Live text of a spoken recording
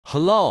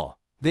Hello,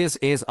 this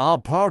is our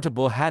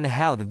portable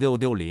handheld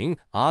 660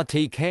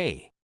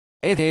 RTK.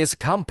 It is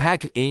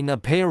compact in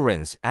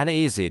appearance and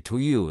easy to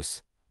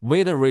use,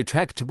 with a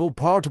retractable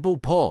portable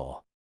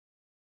pole.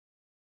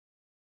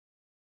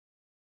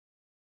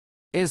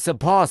 It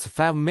supports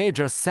 5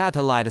 major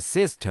satellite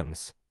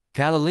systems: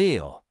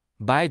 Galileo,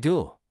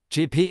 Beidou,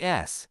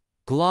 GPS,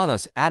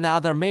 GLONASS, and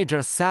other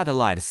major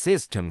satellite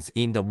systems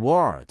in the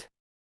world.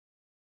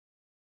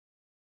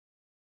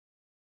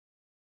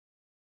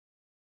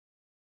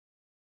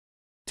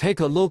 Take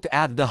a look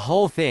at the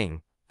whole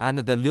thing, and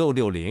the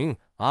 660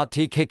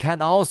 RTK can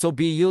also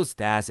be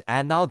used as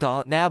an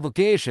outdoor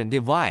navigation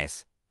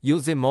device,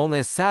 using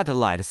only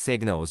satellite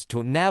signals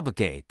to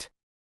navigate.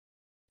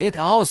 It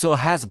also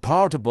has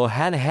portable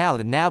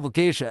handheld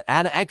navigation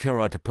and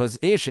accurate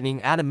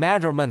positioning and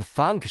measurement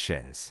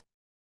functions.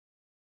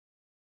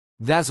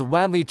 That's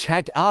when we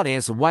checked out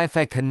its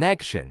Wi-Fi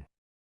connection.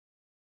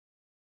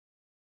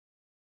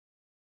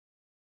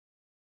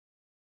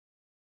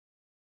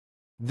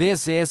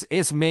 This is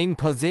its main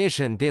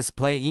position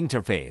display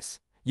interface.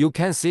 You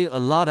can see a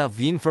lot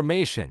of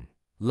information: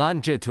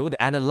 longitude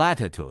and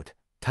latitude,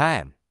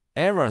 time,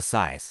 error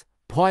size,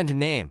 point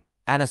name,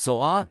 and so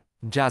on.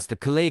 Just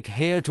click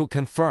here to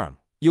confirm.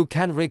 You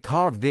can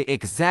record the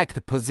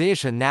exact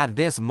position at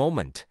this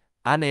moment,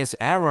 and its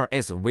error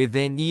is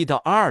within either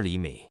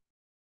limit.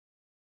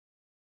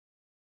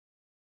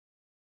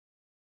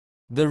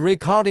 The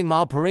recording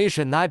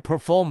operation I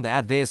performed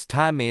at this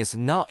time is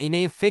now in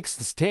a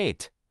fixed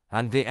state,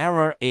 and the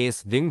error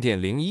is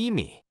 0.01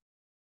 ms.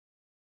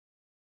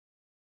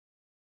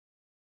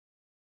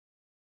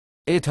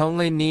 It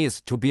only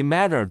needs to be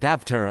measured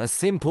after a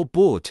simple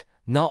boot.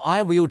 Now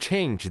I will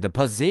change the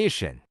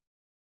position.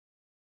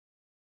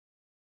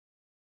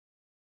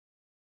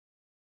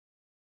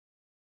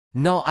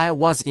 Now I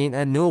was in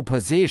a new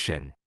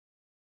position.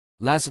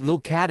 Let's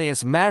look at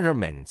its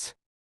measurements.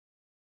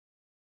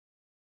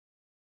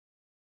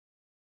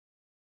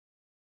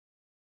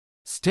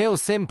 Still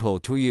simple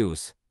to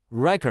use.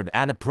 Record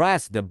and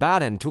press the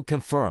button to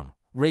confirm,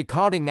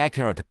 recording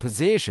accurate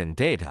position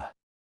data.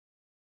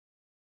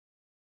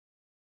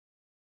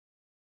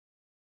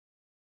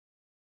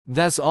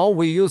 That's all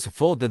we use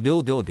for the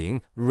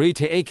 660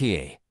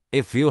 RTK.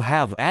 If you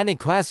have any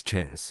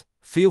questions,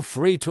 feel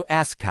free to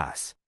ask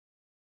us.